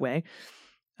feel that way.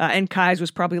 And Kais was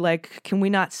probably like, can we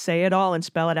not say it all and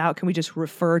spell it out? Can we just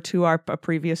refer to our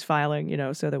previous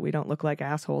filing, so that we don't look like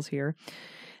assholes here?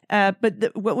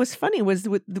 But what was funny was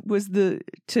the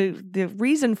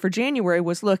reason for January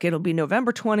was, look, it'll be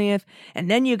November 20th, and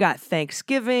then you got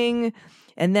Thanksgiving,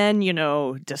 and then,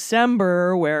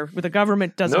 December, where the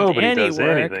government doesn't do Nobody any does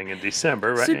work. Anything in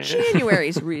December, right? So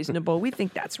January's reasonable. We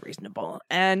think that's reasonable.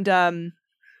 And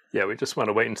yeah, we just want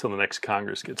to wait until the next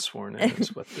Congress gets sworn in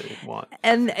is what they want.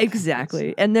 And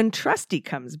exactly. And then Trusty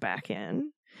comes back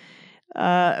in,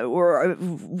 or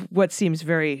what seems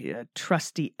very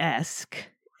Trusty-esque.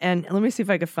 And let me see if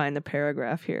I can find the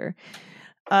paragraph here.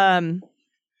 The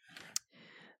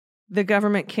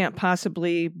government can't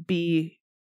possibly be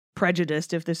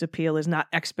prejudiced if this appeal is not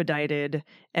expedited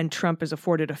and Trump is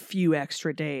afforded a few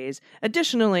extra days.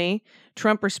 Additionally,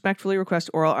 Trump respectfully requests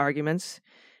oral arguments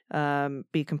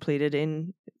be completed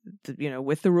in,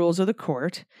 with the rules of the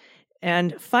court.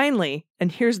 And finally,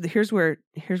 and here's where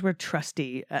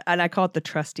Trusty, and I call it the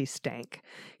Trusty Stank.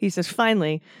 He says,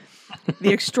 finally,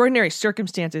 the extraordinary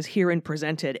circumstances herein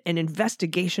presented, an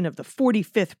investigation of the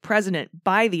 45th president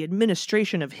by the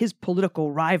administration of his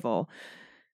political rival,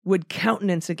 would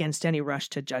countenance against any rush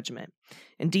to judgment.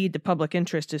 Indeed, the public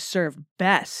interest is served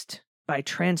best by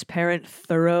transparent,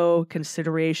 thorough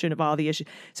consideration of all the issues.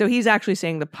 So he's actually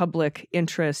saying the public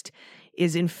interest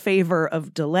is in favor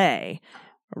of delay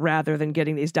rather than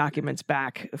getting these documents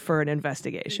back for an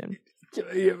investigation.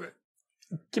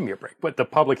 Give me a break. But the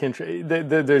public interest,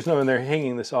 there's no, and they're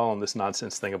hanging this all on this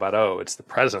nonsense thing about, it's the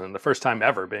president, the first time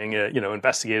ever being,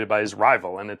 investigated by his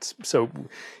rival. And it's so,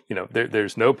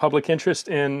 there's no public interest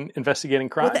in investigating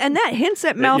crime. Well, and that hints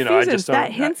at malfeasance.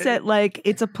 That hints at like,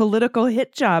 it's a political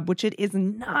hit job, which it is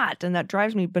not. And that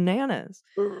drives me bananas.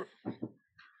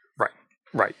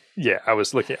 Right. Yeah. I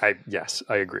was looking, yes,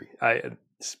 I agree.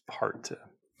 It's hard to.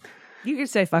 You could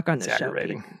say fuck on this show.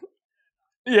 Aggravating.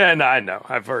 Yeah, no, I know.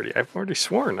 I've already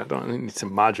sworn. I don't need to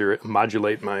modulate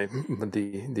the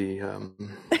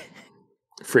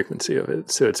frequency of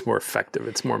it, so it's more effective.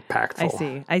 It's more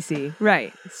impactful. I see.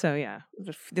 Right. So yeah.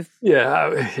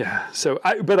 Yeah. So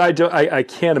I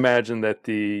can't imagine that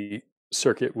the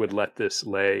circuit would let this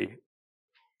lay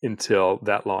until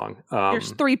that long.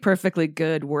 There's 3 perfectly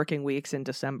good working weeks in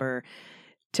December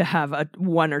to have a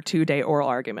 1 or 2 day oral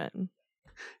argument.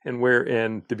 And we're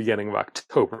in the beginning of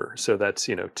October, so that's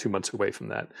 2 months away from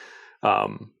that.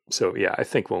 So yeah, I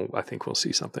think we'll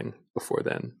see something before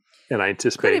then, and I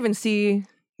anticipate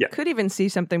could even see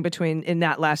something in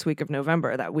that last week of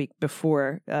November, that week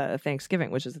before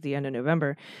Thanksgiving, which is at the end of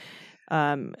November.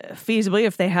 Feasibly,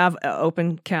 if they have an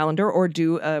open calendar or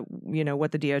do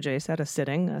what the DOJ said,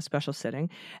 a special sitting.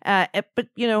 But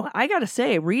I gotta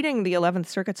say, reading the 11th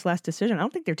Circuit's last decision, I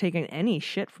don't think they're taking any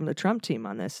shit from the Trump team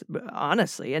on this,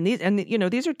 honestly. And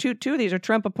these are two of these are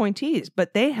Trump appointees,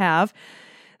 but they have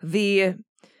the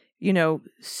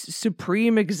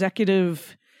supreme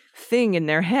executive thing in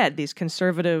their head, these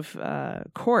conservative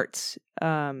courts,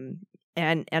 and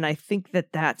I think that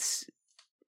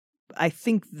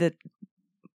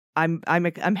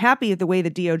I'm happy at the way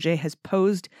the DOJ has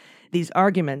posed these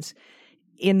arguments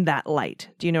in that light.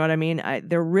 Do you know what I mean?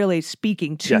 They're really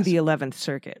speaking to the 11th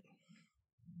Circuit.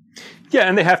 Yeah,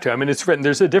 and they have to. I mean, it's written.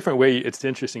 There's a different way. It's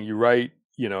interesting. You write.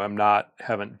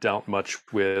 Haven't dealt much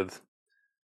with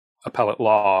appellate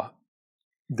law.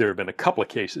 There have been a couple of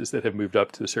cases that have moved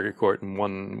up to the circuit court, and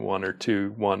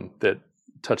one that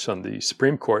touched on the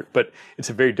Supreme Court, but it's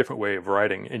a very different way of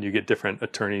writing, and you get different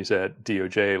attorneys at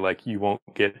DOJ. Like, you won't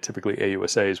get typically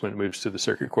AUSAs when it moves to the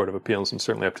Circuit Court of Appeals, and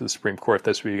certainly up to the Supreme Court.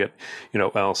 That's where you get,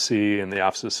 LC and the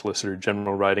Office of Solicitor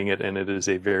General writing it, and it is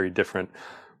a very different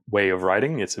way of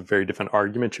writing. It's a very different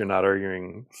argument. You're not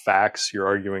arguing facts. You're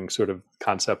arguing sort of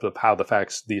concept of how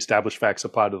the established facts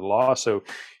apply to the law. So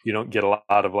you don't get a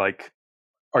lot of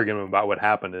argument about what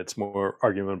happened. It's more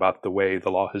argument about the way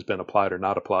the law has been applied or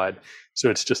not applied. So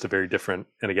it's just a very different,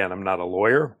 and again, I'm not a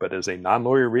lawyer, but as a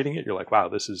non-lawyer reading it, you're like, wow,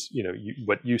 this is,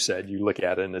 what you said, you look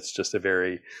at it and it's just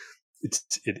it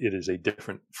is a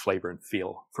different flavor and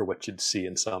feel for what you'd see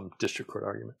in some district court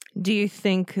argument. Do you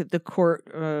think the court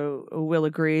will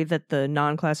agree that the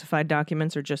non-classified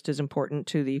documents are just as important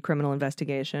to the criminal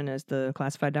investigation as the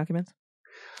classified documents?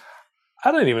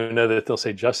 I don't even know that they'll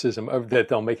say justice, that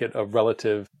they'll make it a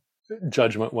relative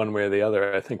judgment one way or the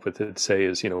other. I think what they'd say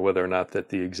is, whether or not that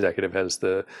the executive has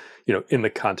in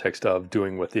the context of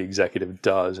doing what the executive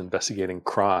does, investigating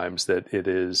crimes, that it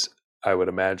is, I would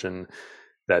imagine,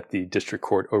 that the district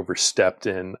court overstepped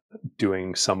in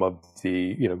doing some of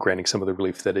the, granting some of the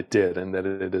relief that it did, and that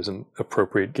it isn't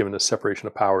appropriate given the separation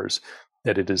of powers,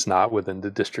 that it is not within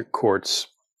the district court's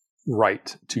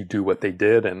right to do what they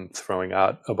did, and throwing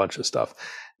out a bunch of stuff.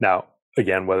 Now,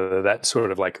 again, whether that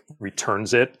sort of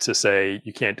returns it to say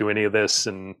you can't do any of this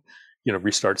and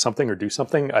restart something or do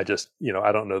something, I just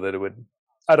I don't know that it would.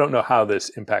 I don't know how this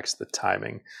impacts the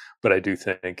timing, but I do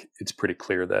think it's pretty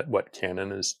clear that what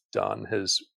Cannon has done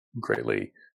has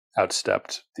greatly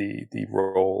outstepped the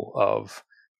role of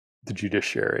the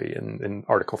judiciary in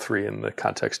Article 3 in the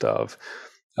context of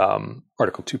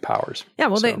Article 2 powers. Yeah,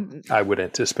 well, I would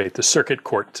anticipate the circuit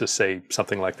court to say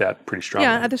something like that pretty strongly.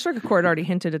 Yeah, the circuit court already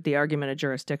hinted at the argument of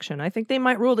jurisdiction. I think they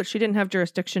might rule that she didn't have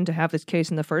jurisdiction to have this case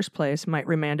in the first place, might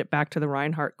remand it back to the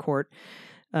Reinhart court,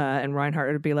 and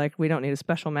Reinhart would be like, we don't need a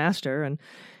special master, and,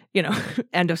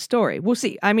 end of story. We'll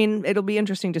see. I mean, it'll be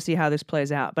interesting to see how this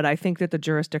plays out, but I think that the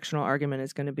jurisdictional argument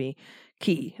is going to be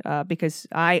key, because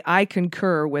I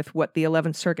concur with what the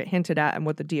 11th Circuit hinted at and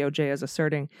what the DOJ is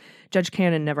asserting. Judge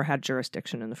Cannon never had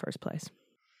jurisdiction in the first place.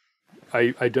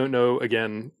 I don't know,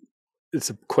 again, it's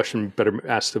a question better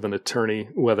asked of an attorney,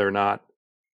 whether or not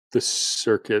the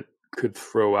circuit could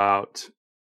throw out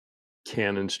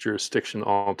Cannon's jurisdiction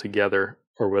altogether,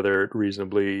 or whether it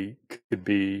reasonably could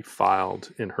be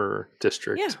filed in her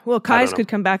district. Yeah, well, Kais could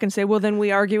come back and say, well, then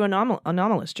we argue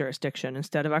anomalous jurisdiction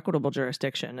instead of equitable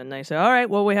jurisdiction. And they say, all right,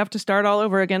 well, we have to start all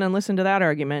over again and listen to that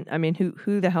argument. I mean,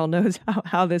 who the hell knows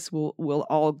how this will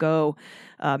all go?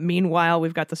 Meanwhile,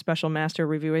 we've got the special master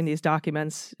reviewing these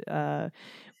documents. On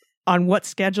what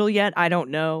schedule yet? I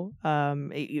don't know.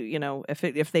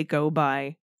 If they go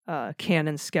by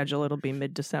Cannon's schedule, it'll be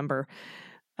mid-December.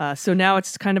 So now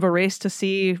it's kind of a race to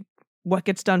see what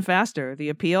gets done faster, the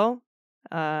appeal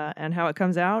and how it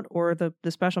comes out, or the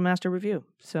special master review.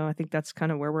 So I think that's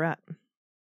kind of where we're at.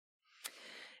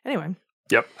 Anyway.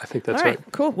 Yep, I think that's all right.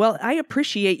 Cool. Well, I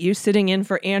appreciate you sitting in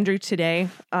for Andrew today,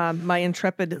 my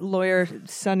intrepid lawyer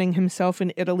sunning himself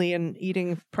in Italy and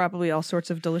eating probably all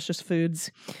sorts of delicious foods.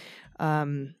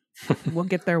 We'll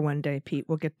get there one day, Pete.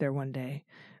 We'll get there one day.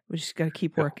 We just got to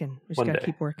keep working. We just got to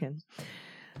keep working.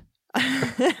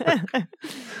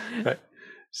 Right.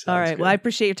 All right. Well, I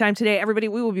appreciate your time today. Everybody,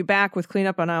 we will be back with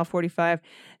Cleanup on Aisle 45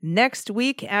 next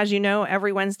week. As you know,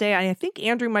 every Wednesday. I think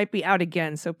Andrew might be out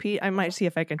again. So, Pete, I might see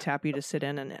if I can tap you to sit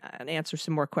in and answer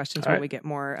some more questions when we get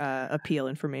more appeal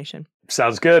information.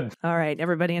 Sounds good. All right,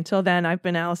 everybody. Until then, I've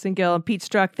been Allison Gill and Pete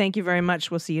Strzok. Thank you very much.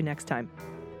 We'll see you next time.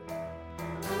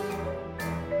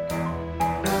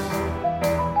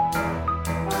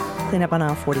 Cleanup on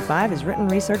Aisle 45 is written,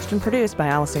 researched, and produced by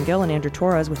Allison Gill and Andrew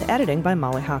Torres with editing by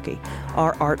Molly Hockey.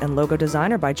 Our art and logo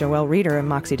design are by Joelle Reeder and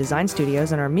Moxie Design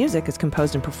Studios, and our music is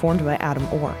composed and performed by Adam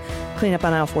Orr. Cleanup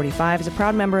on Aisle 45 is a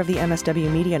proud member of the MSW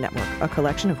Media Network, a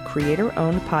collection of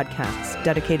creator-owned podcasts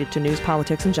dedicated to news,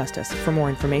 politics, and justice. For more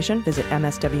information, visit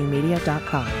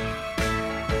mswmedia.com.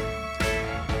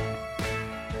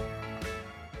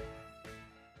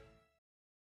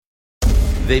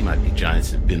 They Might Be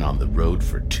Giants have been on the road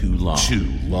for too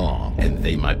long. And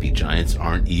They Might Be Giants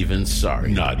aren't even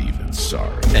sorry. Not even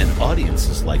sorry. And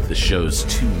audiences like the shows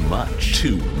too much.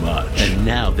 And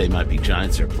now They Might Be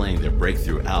Giants are playing their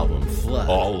breakthrough album, Flood.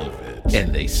 All of it.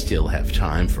 And they still have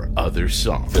time for other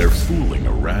songs. They're fooling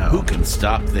around. Who can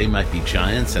stop They Might Be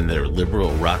Giants and their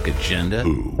liberal rock agenda?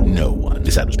 Who? No one.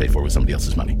 This ad was paid for with somebody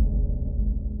else's money.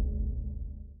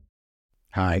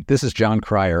 Hi, this is John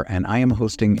Cryer, and I am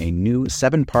hosting a new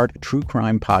 7-part true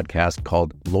crime podcast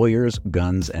called Lawyers,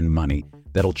 Guns, and Money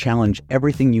that'll challenge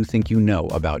everything you think you know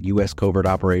about U.S. covert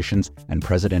operations and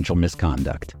presidential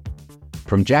misconduct.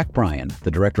 From Jack Bryan,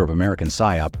 the director of American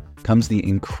PSYOP, comes the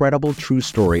incredible true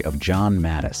story of John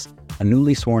Mattis, a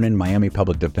newly sworn-in Miami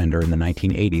public defender in the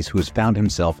 1980s who has found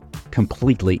himself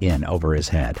completely in over his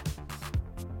head.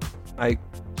 I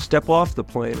step off the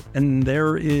plane, and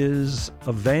there is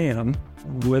a van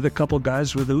with a couple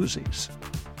guys with Uzis.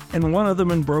 And one of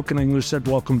them in broken English said,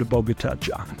 "Welcome to Bogota,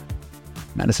 John."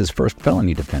 Mattis's first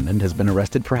felony defendant has been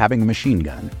arrested for having a machine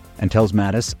gun and tells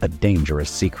Mattis a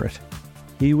dangerous secret.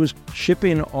 He was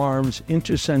shipping arms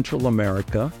into Central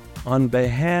America on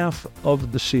behalf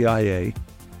of the CIA.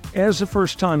 As a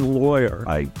first-time lawyer,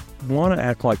 I want to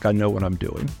act like I know what I'm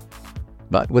doing.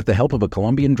 But with the help of a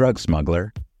Colombian drug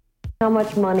smuggler, How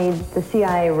much money the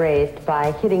CIA raised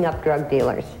by hitting up drug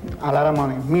dealers? A lot of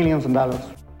money, millions of dollars.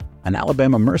 an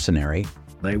Alabama mercenary,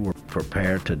 They were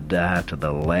prepared to die to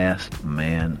the last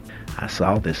man. I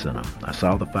saw this in them. I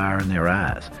saw the fire in their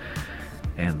eyes.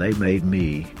 And they made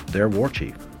me their war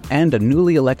chief. and a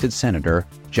newly elected Senator,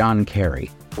 John Kerry.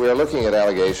 We are looking at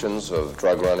allegations of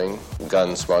drug running,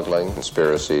 gun smuggling,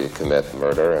 conspiracy to commit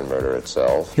murder and murder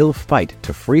itself. He'll fight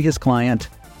to free his client.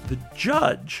 The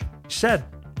judge said,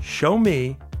 "Show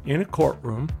me in a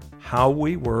courtroom how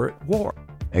we were at war."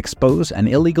 Expose an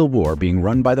illegal war being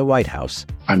run by the White House.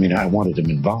 I mean, I wanted him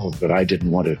involved, but I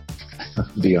didn't want to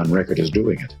be on record as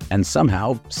doing it. And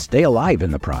somehow stay alive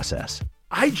in the process.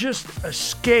 I just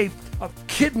escaped a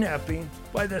kidnapping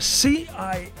by the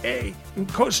CIA in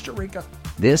Costa Rica.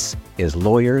 This is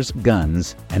Lawyers,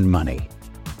 Guns, and Money.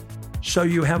 So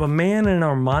you have a man in an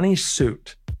Armani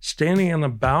suit standing on the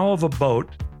bow of a boat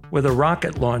with a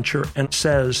rocket launcher and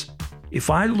says, "If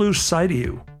I lose sight of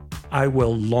you, I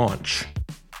will launch.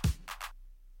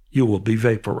 You will be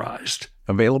vaporized."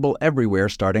 Available everywhere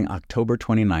starting October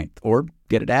 29th, or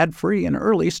get it ad-free and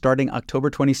early starting October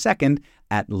 22nd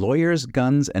at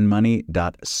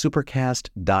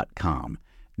lawyersgunsandmoney.supercast.com.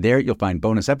 There you'll find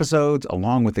bonus episodes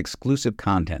along with exclusive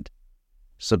content.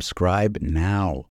 Subscribe now.